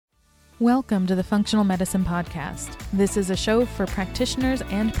Welcome to the Functional Medicine Podcast. This is a show for practitioners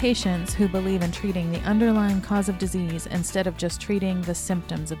and patients who believe in treating the underlying cause of disease instead of just treating the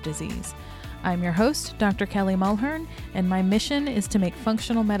symptoms of disease. I'm your host, Dr. Kelly Mulhern, and my mission is to make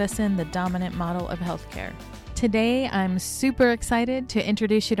functional medicine the dominant model of healthcare. Today, I'm super excited to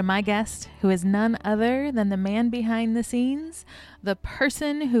introduce you to my guest, who is none other than the man behind the scenes, the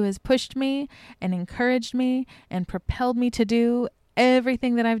person who has pushed me and encouraged me and propelled me to do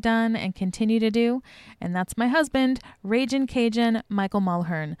everything that I've done and continue to do, and that's my husband, Ragin' Cajun, Michael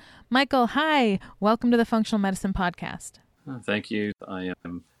Mulhern. Michael, hi. Welcome to the Functional Medicine Podcast. Thank you. I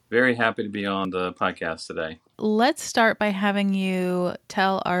am very happy to be on the podcast today. Let's start by having you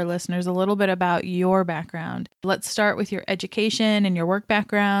tell our listeners a little bit about your background. Let's start with your education and your work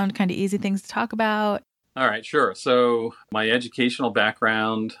background, kind of easy things to talk about. All right, sure. So my educational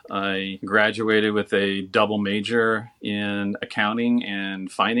background, I graduated with a double major in accounting and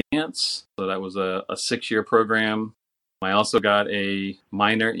finance. So that was a 6-year program. I also got a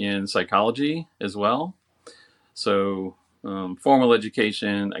minor in psychology as well. So formal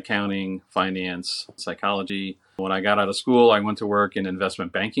education, accounting, finance, psychology. When I got out of school, I went to work in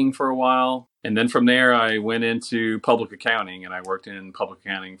investment banking for a while. And then from there, I went into public accounting, and I worked in public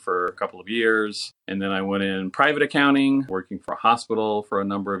accounting for a couple of years. And then I went in private accounting, working for a hospital for a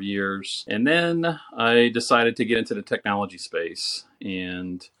number of years. And then I decided to get into the technology space.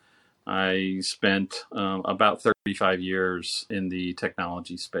 And I spent about 35 years in the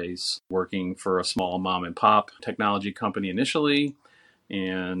technology space, working for a small mom and pop technology company initially.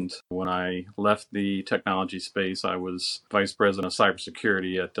 And when I left the technology space, I was vice president of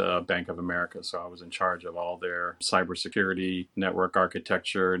cybersecurity at Bank of America. So I was in charge of all their cybersecurity, network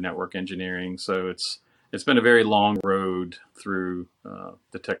architecture, network engineering. So it's been a very long road through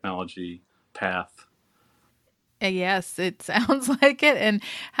the technology path. Yes, it sounds like it. And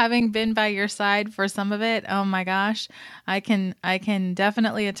having been by your side for some of it, oh my gosh, I can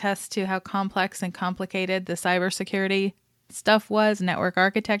definitely attest to how complex and complicated the cybersecurity stuff was, network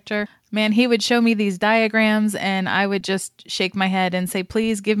architecture. Man, he would show me these diagrams and I would just shake my head and say,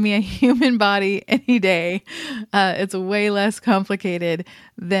 please give me a human body any day. It's way less complicated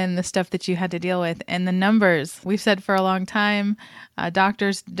than the stuff that you had to deal with. And the numbers, we've said for a long time,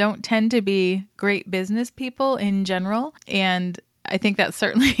 doctors don't tend to be great business people in general. And I think that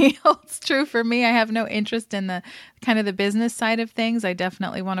certainly holds true for me. I have no interest in the kind of the business side of things. I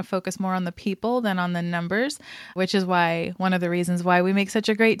definitely want to focus more on the people than on the numbers, which is why one of the reasons why we make such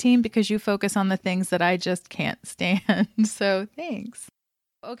a great team, because you focus on the things that I just can't stand. So thanks.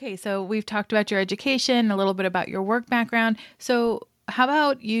 Okay, so we've talked about your education, a little bit about your work background. So how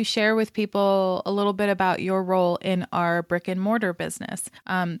about you share with people a little bit about your role in our brick and mortar business?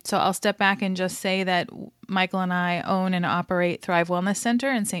 So I'll step back and just say that Michael and I own and operate Thrive Wellness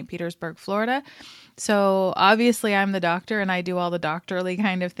Center in St. Petersburg, Florida. So obviously I'm the doctor and I do all the doctorly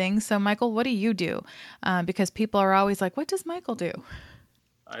kind of things. So Michael, what do you do? Because people are always like, what does Michael do?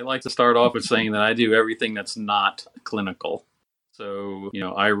 I like to start off with saying that I do everything that's not clinical. So,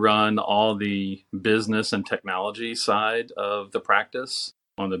 I run all the business and technology side of the practice.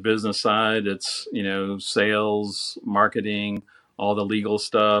 On the business side, it's, sales, marketing, all the legal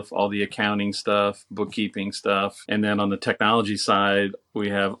stuff, all the accounting stuff, bookkeeping stuff. And then on the technology side, we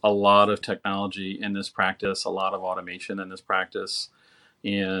have a lot of technology in this practice, a lot of automation in this practice.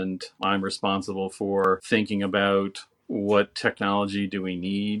 And I'm responsible for thinking about what technology do we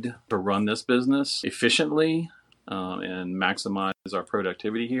need to run this business efficiently and maximize our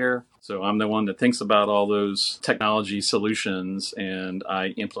productivity here. So I'm the one that thinks about all those technology solutions, and I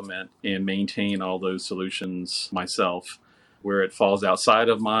implement and maintain all those solutions myself. Where it falls outside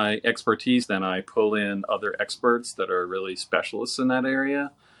of my expertise, then I pull in other experts that are really specialists in that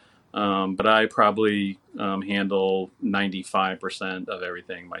area. But I probably handle 95% of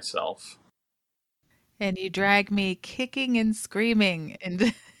everything myself. And you drag me kicking and screaming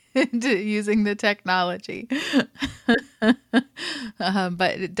into using the technology.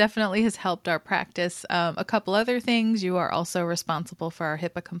 But it definitely has helped our practice. A couple other things, you are also responsible for our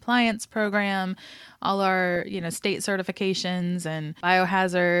HIPAA compliance program, all our, state certifications and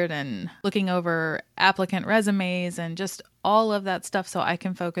biohazard and looking over applicant resumes and just all of that stuff so I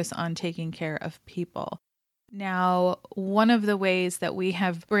can focus on taking care of people. Now, one of the ways that we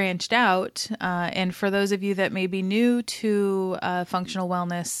have branched out, and for those of you that may be new to Functional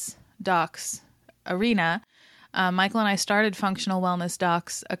Wellness Docs arena, Michael and I started Functional Wellness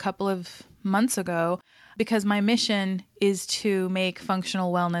Docs a couple of months ago because my mission is to make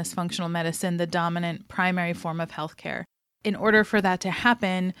functional wellness, functional medicine, the dominant primary form of healthcare. In order for that to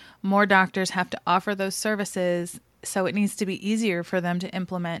happen, more doctors have to offer those services, so it needs to be easier for them to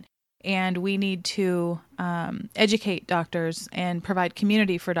implement. and we need to educate doctors and provide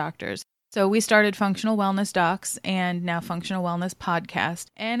community for doctors. So we started Functional Wellness Docs and now Functional Wellness Podcast.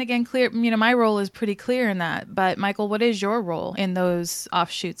 And again, my role is pretty clear in that. But Michael, what is your role in those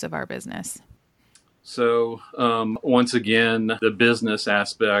offshoots of our business? So once again, the business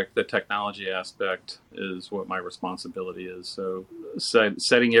aspect, the technology aspect is what my responsibility is. So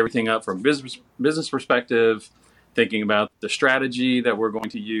setting everything up from business perspective, thinking about the strategy that we're going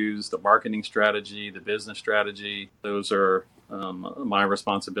to use, the marketing strategy, the business strategy. Those are my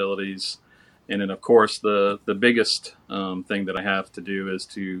responsibilities. And then, of course, the biggest thing that I have to do is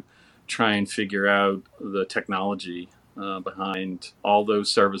to try and figure out the technology behind all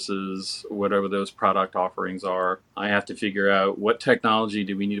those services, whatever those product offerings are. I have to figure out what technology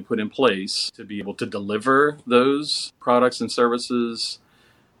do we need to put in place to be able to deliver those products and services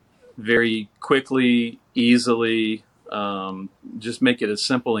very quickly, easily, just make it as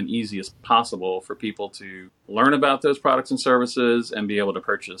simple and easy as possible for people to learn about those products and services and be able to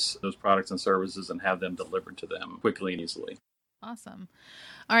purchase those products and services and have them delivered to them quickly and easily. Awesome.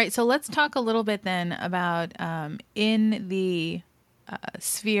 All right, so let's talk a little bit then about in the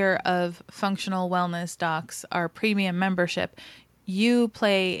sphere of Functional Wellness Docs, our premium membership, you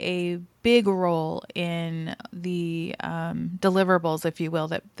play a big role in the deliverables, if you will,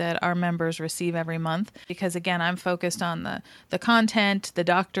 that our members receive every month. Because again, I'm focused on the content, the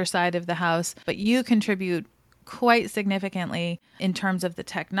doctor side of the house, but you contribute quite significantly in terms of the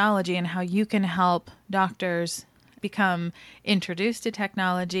technology and how you can help doctors become introduced to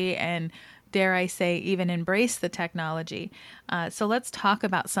technology and, dare I say, even embrace the technology. So let's talk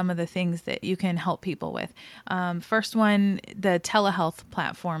about some of the things that you can help people with. First one, the telehealth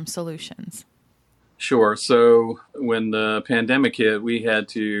platform solutions. Sure. So when the pandemic hit, we had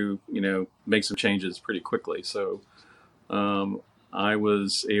to, make some changes pretty quickly. So I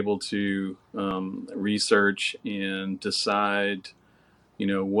was able to research and decide,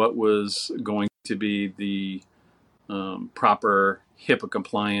 what was going to be the proper HIPAA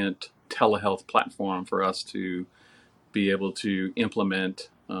compliant telehealth platform for us to be able to implement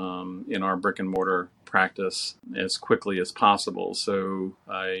in our brick and mortar practice as quickly as possible. So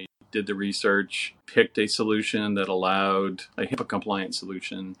I did the research, picked a solution that allowed a HIPAA compliant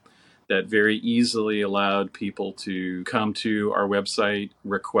solution that very easily allowed people to come to our website,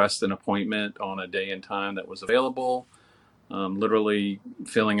 request an appointment on a day and time that was available, literally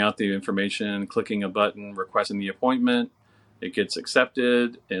filling out the information, clicking a button, requesting the appointment. It gets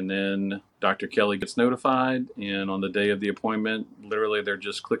accepted, and then Dr. Kelly gets notified. And on the day of the appointment, literally they're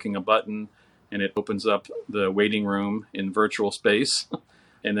just clicking a button, and it opens up the waiting room in virtual space.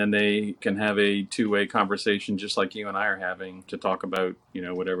 And then they can have a two-way conversation just like you and I are having to talk about,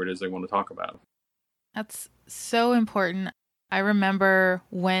 whatever it is they want to talk about. That's so important. I remember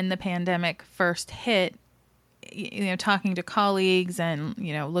when the pandemic first hit, talking to colleagues and,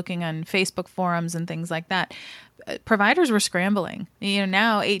 looking on Facebook forums and things like that, providers were scrambling.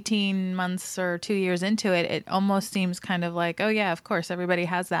 Now 18 months or 2 years into it, it almost seems kind of like, oh yeah, of course, everybody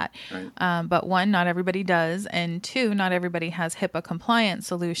has that. Right. But one, not everybody does. And two, not everybody has HIPAA compliant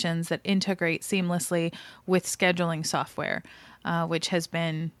solutions that integrate seamlessly with scheduling software, which has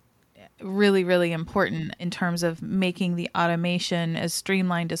been really, really important in terms of making the automation as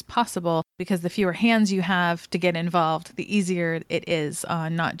streamlined as possible, because the fewer hands you have to get involved, the easier it is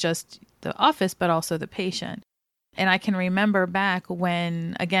on not just the office, but also the patient. And I can remember back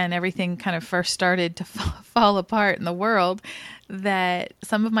when, again, everything kind of first started to fall apart in the world, that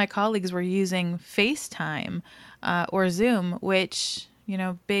some of my colleagues were using FaceTime or Zoom, which,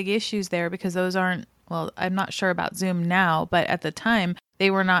 big issues there because those aren't, well, I'm not sure about Zoom now, but at the time, they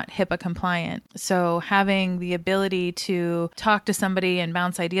were not HIPAA compliant. So having the ability to talk to somebody and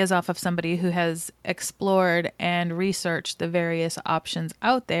bounce ideas off of somebody who has explored and researched the various options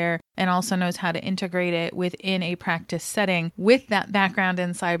out there and also knows how to integrate it within a practice setting with that background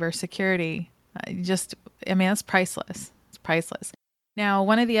in cybersecurity, that's priceless. It's priceless. Now,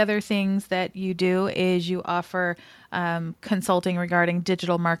 one of the other things that you do is you offer consulting regarding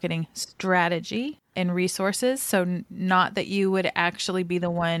digital marketing strategy and resources. So not that you would actually be the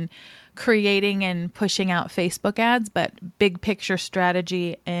one creating and pushing out Facebook ads, but big picture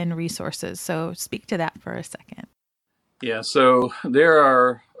strategy and resources. So speak to that for a second. Yeah, so there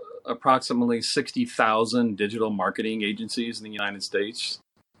are approximately 60,000 digital marketing agencies in the United States,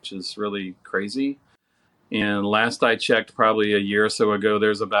 which is really crazy. And last I checked, probably a year or so ago,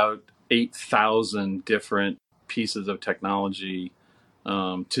 there's about 8,000 different pieces of technology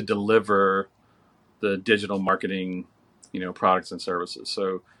to deliver the digital marketing, products and services.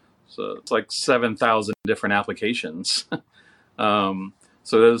 So it's like 7,000 different applications.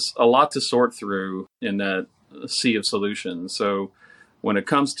 So there's a lot to sort through in that sea of solutions. So when it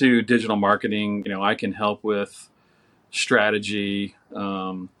comes to digital marketing, I can help with strategy,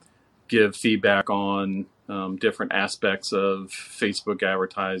 give feedback on different aspects of Facebook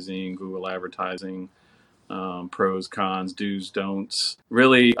advertising, Google advertising, pros, cons, do's, don'ts.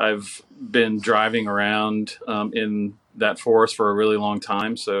 Really, I've been driving around in that forest for a really long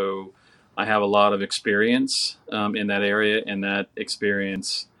time. So I have a lot of experience in that area, and that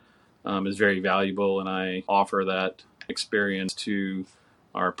experience is very valuable. And I offer that experience to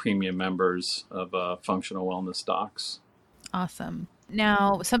our premium members of Functional Wellness Docs. Awesome.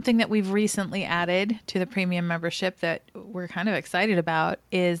 Now, something that we've recently added to the premium membership that we're kind of excited about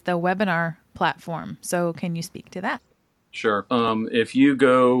is the webinar platform. So can you speak to that? Sure. If you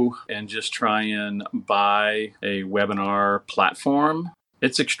go and just try and buy a webinar platform,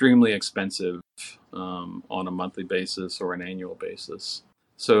 it's extremely expensive on a monthly basis or an annual basis.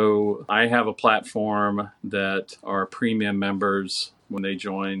 So I have a platform that our premium members, when they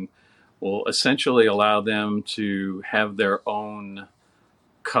join, will essentially allow them to have their own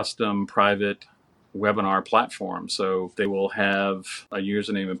custom private webinar platform. So they will have a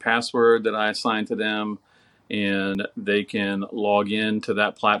username and password that I assign to them, and they can log in to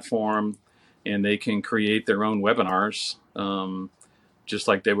that platform and they can create their own webinars, just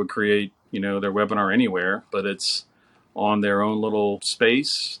like they would create, their webinar anywhere, but it's on their own little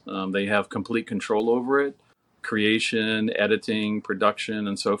space. They have complete control over it, creation, editing, production,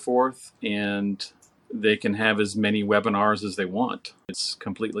 and so forth. And they can have as many webinars as they want. It's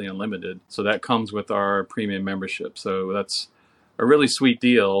completely unlimited. So that comes with our premium membership. So that's a really sweet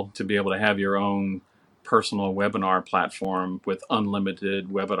deal to be able to have your own personal webinar platform with unlimited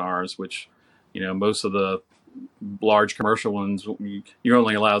webinars, which, most of the large commercial ones, you're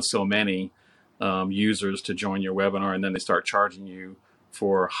only allowed so many users to join your webinar, and then they start charging you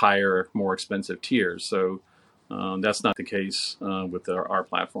for higher, more expensive tiers. So that's not the case with our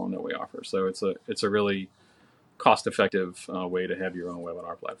platform that we offer. So it's a really cost-effective way to have your own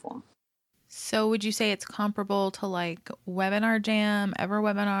webinar platform. So would you say it's comparable to like Webinar Jam,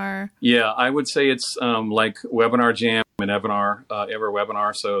 EverWebinar? Yeah, I would say it's like Webinar Jam and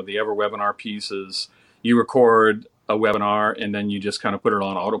EverWebinar. So the EverWebinar piece is you record a webinar and then you just kind of put it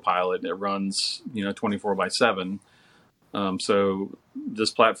on autopilot and it runs 24/7. So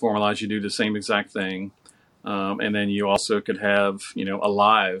this platform allows you to do the same exact thing. And then you also could have, a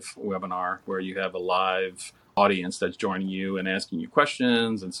live webinar where you have a live audience that's joining you and asking you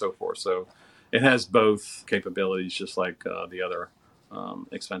questions and so forth. So it has both capabilities, just like the other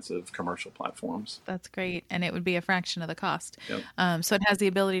expensive commercial platforms. That's great. And it would be a fraction of the cost. Yep. So it has the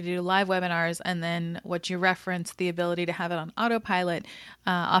ability to do live webinars, and then what you referenced, the ability to have it on autopilot.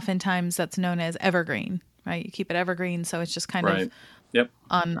 Oftentimes that's known as evergreen, right? You keep it evergreen. So it's just kind Right. of Yep.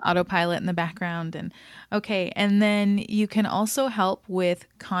 on autopilot in the background. And okay. And then you can also help with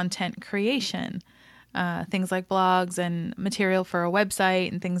content creation, things like blogs and material for a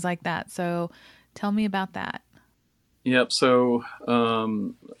website and things like that. So tell me about that. Yep. So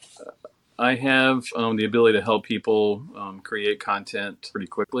I have the ability to help people create content pretty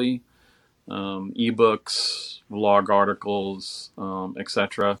quickly, ebooks, blog articles,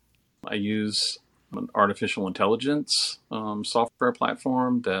 etc. I use an artificial intelligence software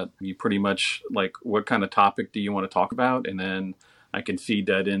platform that you pretty much like, what kind of topic do you want to talk about? And then I can feed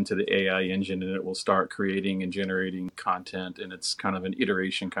that into the AI engine and it will start creating and generating content. And it's kind of an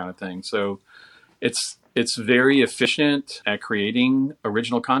iteration kind of thing. So it's very efficient at creating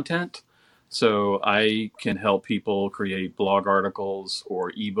original content. So I can help people create blog articles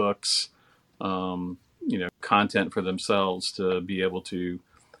or ebooks, content for themselves to be able to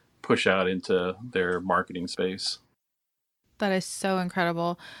push out into their marketing space. That is so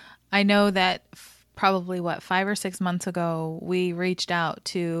incredible. I know that probably 5 or 6 months ago, we reached out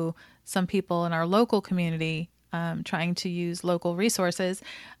to some people in our local community, trying to use local resources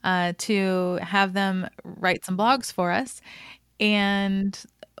to have them write some blogs for us. And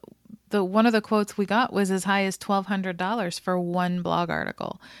one of the quotes we got was as high as $1,200 for one blog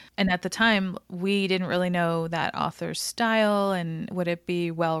article. And at the time, we didn't really know that author's style, and would it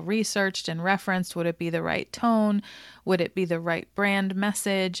be well researched and referenced? Would it be the right tone? Would it be the right brand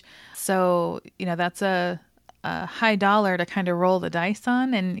message? So, that's a high dollar to kind of roll the dice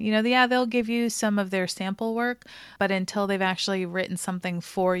on. And, they'll give you some of their sample work, but until they've actually written something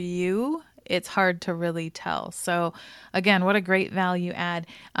for you, it's hard to really tell. So again, what a great value add.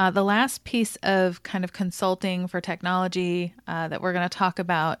 The last piece of kind of consulting for technology that we're going to talk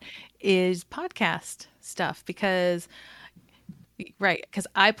about is podcast stuff, because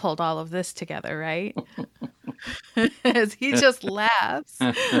I pulled all of this together, right? As he just laughs.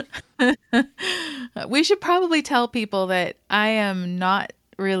 We should probably tell people that I am not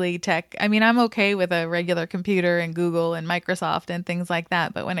really tech. I mean, I'm okay with a regular computer and Google and Microsoft and things like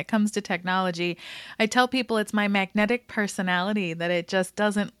that. But when it comes to technology, I tell people it's my magnetic personality that it just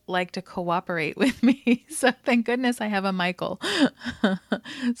doesn't like to cooperate with me. So thank goodness I have a Michael.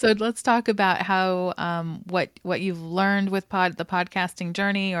 So let's talk about how what you've learned with the podcasting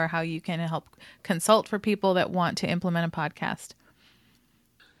journey, or how you can help consult for people that want to implement a podcast.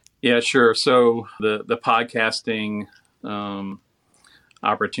 Yeah, sure. So the podcasting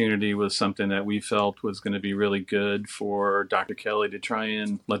opportunity was something that we felt was going to be really good for Dr. Kelly to try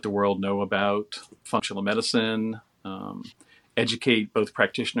and let the world know about functional medicine, educate both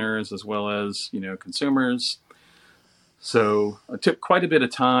practitioners as well as, consumers. So it took quite a bit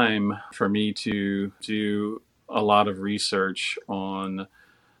of time for me to do a lot of research on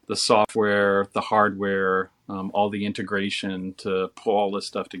the software, the hardware, all the integration to pull all this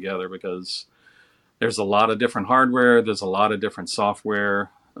stuff together, because there's a lot of different hardware, there's a lot of different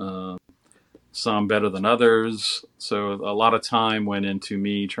software, some better than others. So a lot of time went into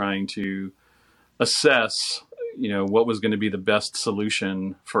me trying to assess, what was going to be the best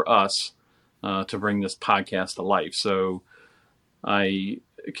solution for us to bring this podcast to life. So I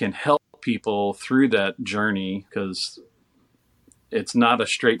can help people through that journey, because it's not a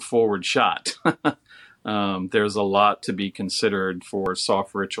straightforward shot. There's a lot to be considered for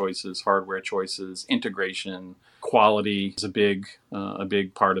software choices, hardware choices, integration, quality is a big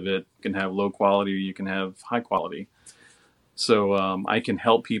part of it. You can have low quality, or you can have high quality. So I can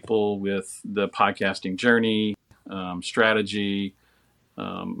help people with the podcasting journey, strategy,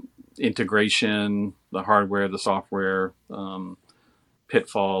 integration, the hardware, the software,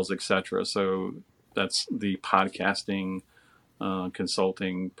 pitfalls, etc. So that's the podcasting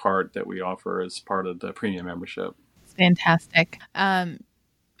consulting part that we offer as part of the premium membership. It's fantastic.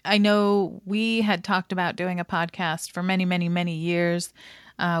 I know we had talked about doing a podcast for many, many, many years.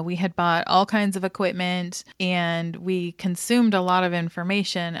 We had bought all kinds of equipment, and we consumed a lot of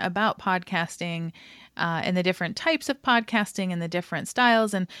information about podcasting and the different types of podcasting and the different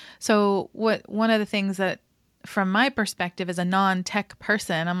styles. And so one of the things that, from my perspective as a non-tech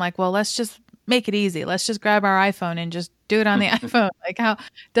person, I'm like, well, let's just make it easy. Let's just grab our iPhone and just do it on the iPhone. Like, how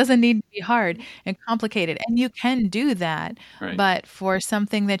doesn't need to be hard and complicated. And you can do that. Right. But for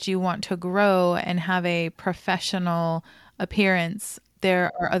something that you want to grow and have a professional appearance,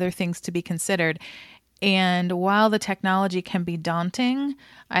 there are other things to be considered. And while the technology can be daunting,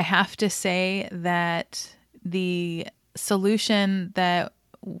 I have to say that the solution that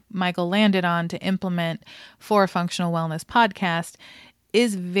Michael landed on to implement for a functional wellness podcast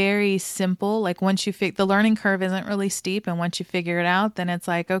is very simple. Like, once you the learning curve isn't really steep, and once you figure it out, then it's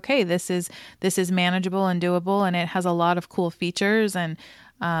like, okay, this is manageable and doable, and it has a lot of cool features. And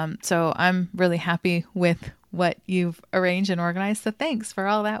so I'm really happy with what you've arranged and organized. So thanks for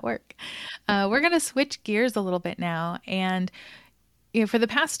all that work. We're going to switch gears a little bit now. And for the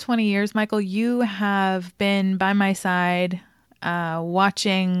past 20 years, Michael, you have been by my side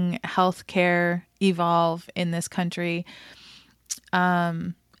watching healthcare evolve in this country.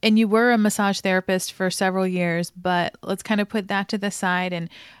 And you were a massage therapist for several years, but let's kind of put that to the side. And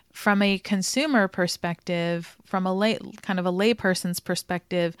from a consumer perspective, from a layperson's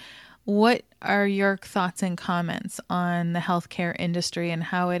perspective, what are your thoughts and comments on the healthcare industry and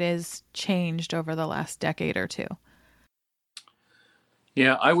how it has changed over the last decade or two?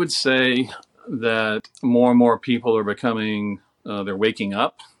 Yeah, I would say that more and more people are they're waking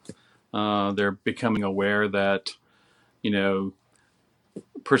up. They're becoming aware that,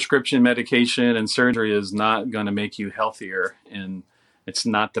 prescription medication and surgery is not going to make you healthier, and it's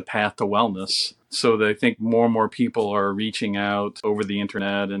not the path to wellness. So I think more and more people are reaching out over the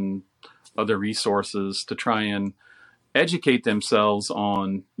internet and other resources to try and educate themselves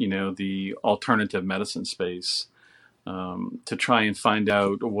on, the alternative medicine space, to try and find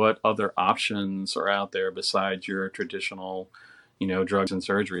out what other options are out there besides your traditional, drugs and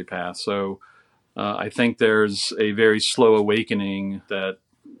surgery path. So I think there's a very slow awakening that,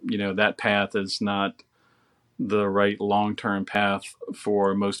 that path is not the right long-term path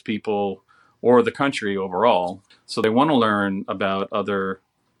for most people or the country overall. So they want to learn about other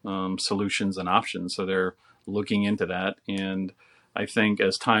solutions and options. So they're looking into that. And I think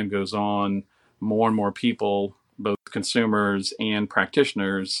as time goes on, more and more people, both consumers and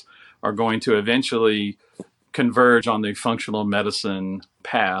practitioners, are going to eventually converge on the functional medicine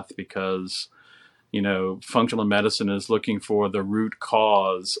path, because functional medicine is looking for the root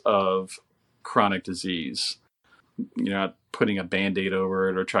cause of chronic disease. you're not putting a Band-Aid over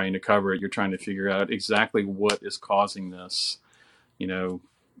it or trying to cover it. You're trying to figure out exactly what is causing this, you know,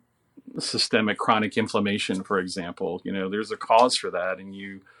 systemic chronic inflammation, for example. You know, there's a cause for that, and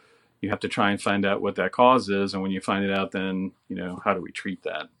you have to try and find out what that cause is. And when you find it out, then, you know, how do we treat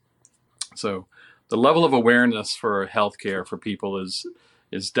that? So the level of awareness for healthcare for people is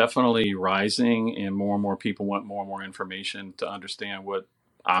definitely rising, and more people want more and more information to understand what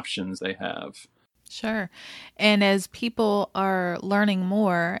options they have. Sure. And as people are learning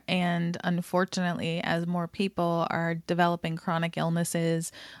more, and unfortunately, as more people are developing chronic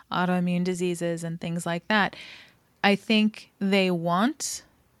illnesses, autoimmune diseases, and things like that, I think they want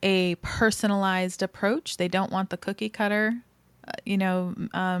a personalized approach. They don't want the cookie cutter,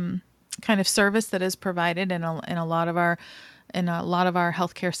 kind of service that is provided in a lot of our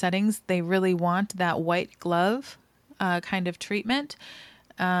healthcare settings. They really want that white glove kind of treatment.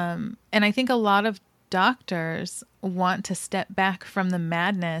 And I think a lot of doctors want to step back from the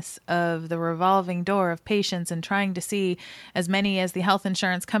madness of the revolving door of patients and trying to see as many as the health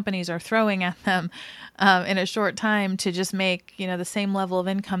insurance companies are throwing at them in a short time to just make, the same level of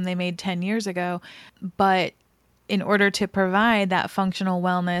income they made 10 years ago. But in order to provide that functional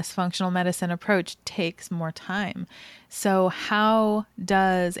wellness, functional medicine approach takes more time. So how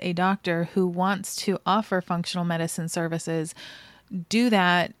does a doctor who wants to offer functional medicine services do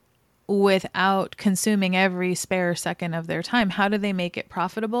that without consuming every spare second of their time? How do they make it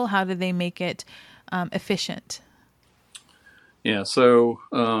profitable? How do they make it efficient? Yeah, so,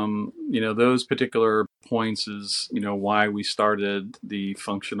 those particular points is, why we started the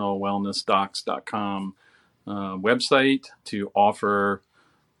functionalwellnessdocs.com website, to offer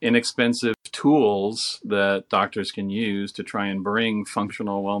inexpensive tools that doctors can use to try and bring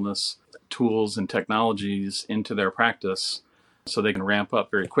functional wellness tools and technologies into their practice so they can ramp up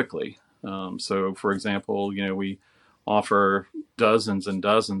very quickly. So, for example, we offer dozens and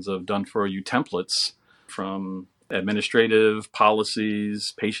dozens of done-for-you templates, from administrative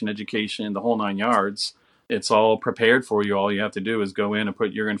policies, patient education, the whole 9 yards. It's all prepared for you. All you have to do is go in and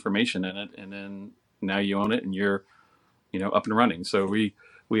put your information in it, and then now you own it and you're, up and running. So we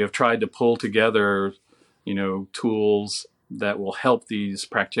have tried to pull together, tools that will help these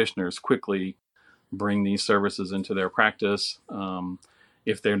practitioners quickly bring these services into their practice,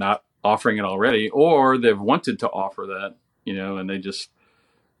 if they're not offering it already, or they've wanted to offer that, and they just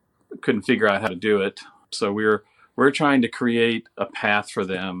couldn't figure out how to do it. So we're trying to create a path for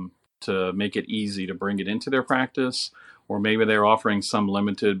them to make it easy to bring it into their practice, or maybe they're offering some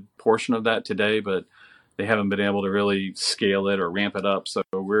limited portion of that today, but they haven't been able to really scale it or ramp it up. So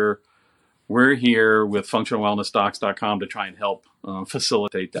we're here with functionalwellnessdocs.com to try and help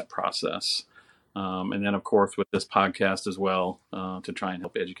facilitate that process. And then, of course, with this podcast as well, to try and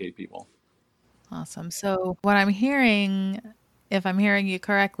help educate people. Awesome. So what I'm hearing, if I'm hearing you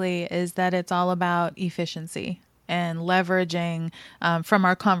correctly, is that it's all about efficiency and leveraging, from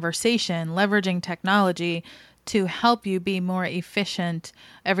our conversation, leveraging technology to help you be more efficient.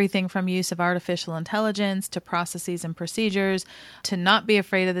 Everything from use of artificial intelligence to processes and procedures, to not be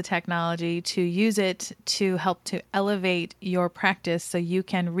afraid of the technology, to use it to help to elevate your practice so you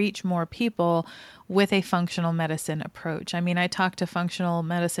can reach more people with a functional medicine approach. I mean, I talk to functional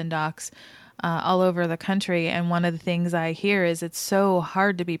medicine docs all over the country, and one of the things I hear is it's so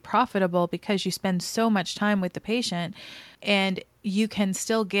hard to be profitable because you spend so much time with the patient, and you can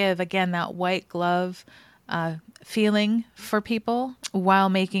still give, again, that white glove feeling for people while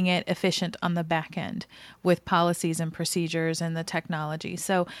making it efficient on the back end with policies and procedures and the technology.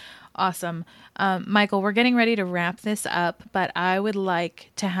 So awesome. Michael, we're getting ready to wrap this up, but I would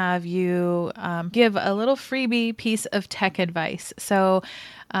like to have you give a little freebie piece of tech advice. So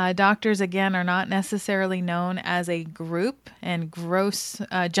doctors, again, are not necessarily known as a group, and gross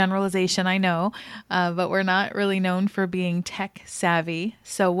generalization, I know, but we're not really known for being tech savvy.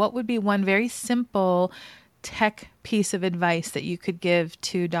 So what would be one very simple tech piece of advice that you could give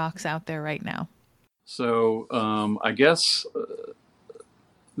to docs out there right now? So I guess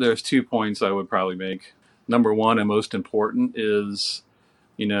there's 2 points I would probably make. Number one, and most important, is,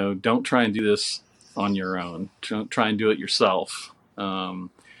 don't try and do this on your own. Try and do it yourself.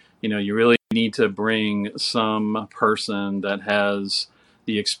 You really need to bring some person that has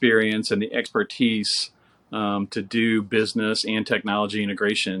the experience and the expertise to do business and technology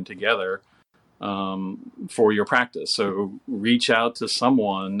integration together for your practice. So reach out to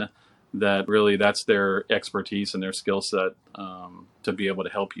someone that really, that's their expertise and their skill set to be able to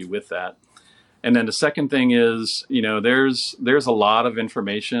help you with that. And then the second thing is, there's a lot of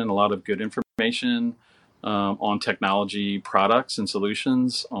information, a lot of good information on technology products and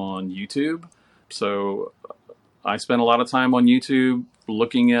solutions on YouTube. So I spend a lot of time on YouTube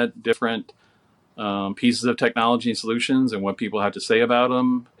looking at different pieces of technology and solutions and what people have to say about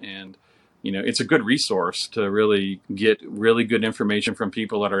them. And, it's a good resource to really get really good information from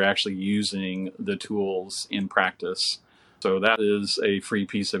people that are actually using the tools in practice. So that is a free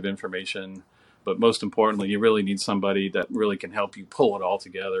piece of information. But most importantly, you really need somebody that really can help you pull it all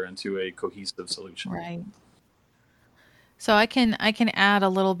together into a cohesive solution. Right. So I can add a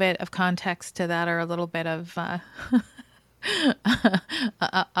little bit of context to that, or a little bit of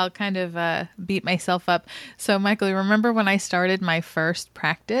I'll kind of beat myself up. So Michael, remember when I started my first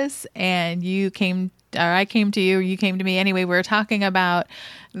practice and I came to you, you came to me anyway, we were talking about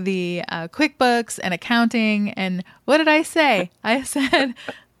the QuickBooks and accounting, and what did I say? I said,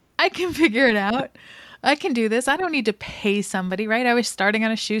 I can figure it out. I can do this. I don't need to pay somebody, right? I was starting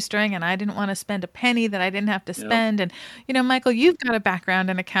on a shoestring and I didn't want to spend a penny that I didn't have to spend. Yep. And, Michael, you've got a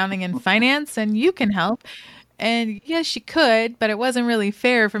background in accounting and finance, and you can help. And yes, you could, but it wasn't really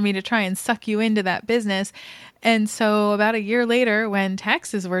fair for me to try and suck you into that business. And so about a year later, when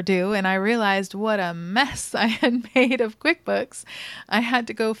taxes were due and I realized what a mess I had made of QuickBooks, I had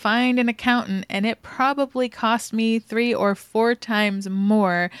to go find an accountant, and it probably cost me 3 or 4 times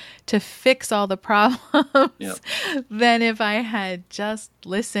more to fix all the problems than if I had just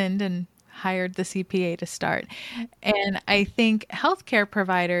listened and hired the CPA to start. And I think healthcare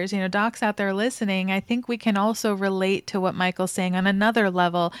providers, docs out there listening, I think we can also relate to what Michael's saying on another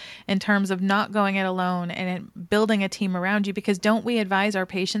level in terms of not going it alone and building a team around you, because don't we advise our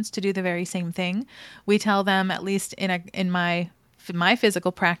patients to do the very same thing? We tell them, at least in my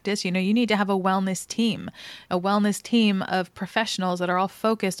physical practice, you need to have a wellness team of professionals that are all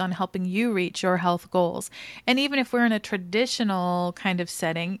focused on helping you reach your health goals. And even if we're in a traditional kind of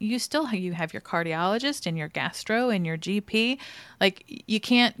setting, you have your cardiologist and your gastro and your GP. Like, you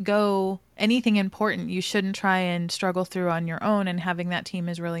can't go anything important you shouldn't try and struggle through on your own, and having that team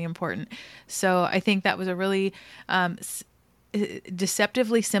is really important. So I think that was a really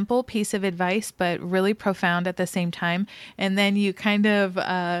deceptively simple piece of advice, but really profound at the same time. And then you kind of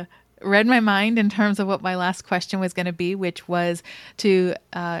read my mind in terms of what my last question was going to be, which was to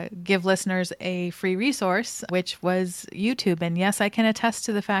give listeners a free resource, which was YouTube. And yes, I can attest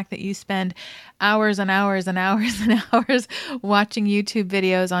to the fact that you spend hours and hours and hours and hours watching YouTube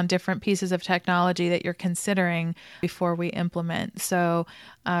videos on different pieces of technology that you're considering before we implement. So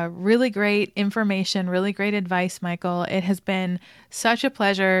really great information, really great advice, Michael. It has been such a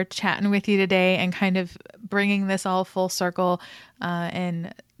pleasure chatting with you today and kind of bringing this all full circle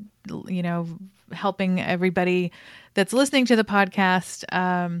and helping everybody that's listening to the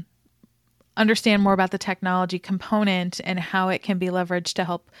podcast understand more about the technology component and how it can be leveraged to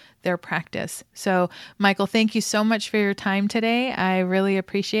help their practice. So, Michael, thank you so much for your time today. I really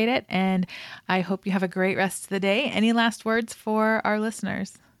appreciate it, and I hope you have a great rest of the day. Any last words for our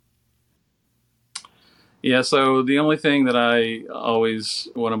listeners? Yeah, so the only thing that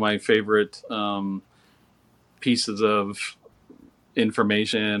one of my favorite pieces of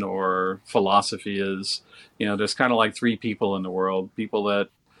information or philosophy is, there's kind of like 3 people in the world: people that,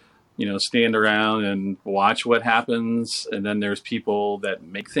 stand around and watch what happens. And then there's people that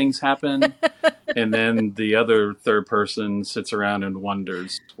make things happen. And then the other third person sits around and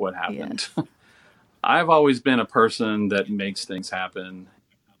wonders what happened. Yes. I've always been a person that makes things happen.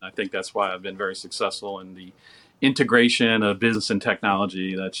 I think that's why I've been very successful in the integration of business and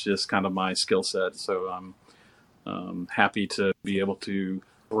technology. That's just kind of my skill set. So I'm happy to be able to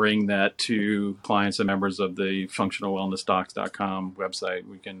bring that to clients and members of the functionalwellnessdocs.com website.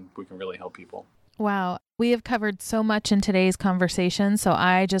 We can really help people. Wow. We have covered so much in today's conversation, so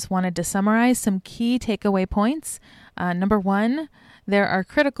I just wanted to summarize some key takeaway points. Number 1, there are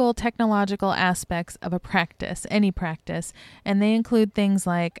critical technological aspects of a practice, any practice, and they include things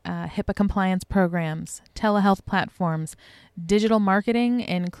like HIPAA compliance programs, telehealth platforms, digital marketing,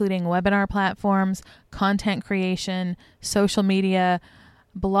 including webinar platforms, content creation, social media,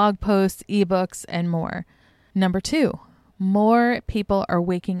 blog posts, ebooks, and more. Number 2, more people are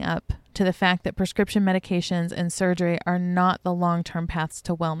waking up to the fact that prescription medications and surgery are not the long-term paths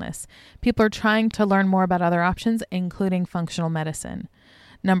to wellness. People are trying to learn more about other options, including functional medicine.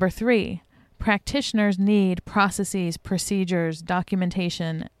 Number 3, practitioners need processes, procedures,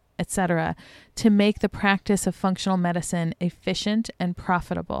 documentation, etc., to make the practice of functional medicine efficient and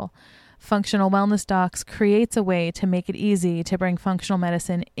profitable. Functional Wellness Docs creates a way to make it easy to bring functional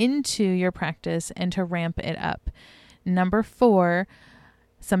medicine into your practice and to ramp it up. Number 4,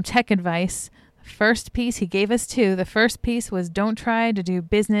 some tech advice. First piece, he gave us two. The first piece was don't try to do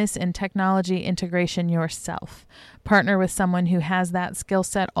business and technology integration yourself. Partner with someone who has that skill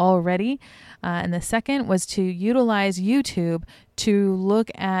set already. And the second was to utilize YouTube to look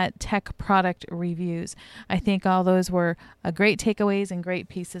at tech product reviews. I think all those were great takeaways and great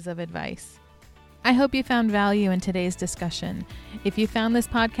pieces of advice. I hope you found value in today's discussion. If you found this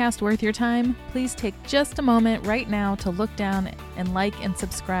podcast worth your time, please take just a moment right now to look down and like and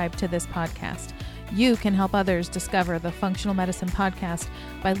subscribe to this podcast. You can help others discover the Functional Medicine Podcast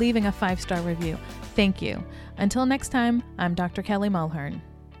by leaving a 5-star review. Thank you. Until next time, I'm Dr. Kelly Mulhern.